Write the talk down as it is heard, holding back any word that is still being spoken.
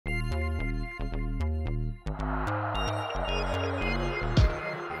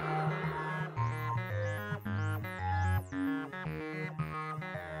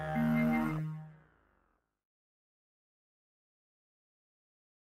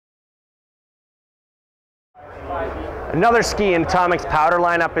Another ski in Atomic's powder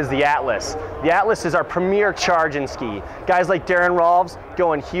lineup is the Atlas. The Atlas is our premier charging ski. Guys like Darren Rolfs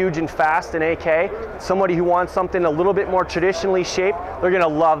going huge and fast in AK. Somebody who wants something a little bit more traditionally shaped, they're going to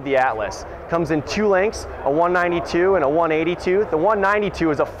love the Atlas. Comes in two lengths, a 192 and a 182. The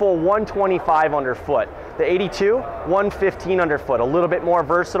 192 is a full 125 underfoot. The 82, 115 underfoot, a little bit more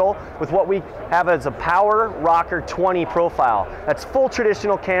versatile with what we have as a Power Rocker 20 profile. That's full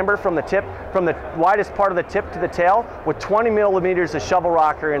traditional camber from the tip, from the widest part of the tip to the tail, with 20 millimeters of shovel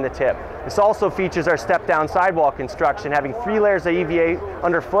rocker in the tip. This also features our step-down sidewall construction, having 3 layers of EVA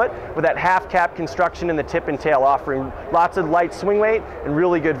underfoot with that half-cap construction in the tip and tail, offering lots of light swing weight and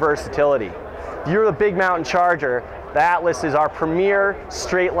really good versatility. If you're the big mountain charger, the Atlas is our premier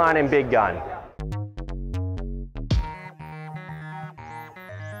straight line and big gun.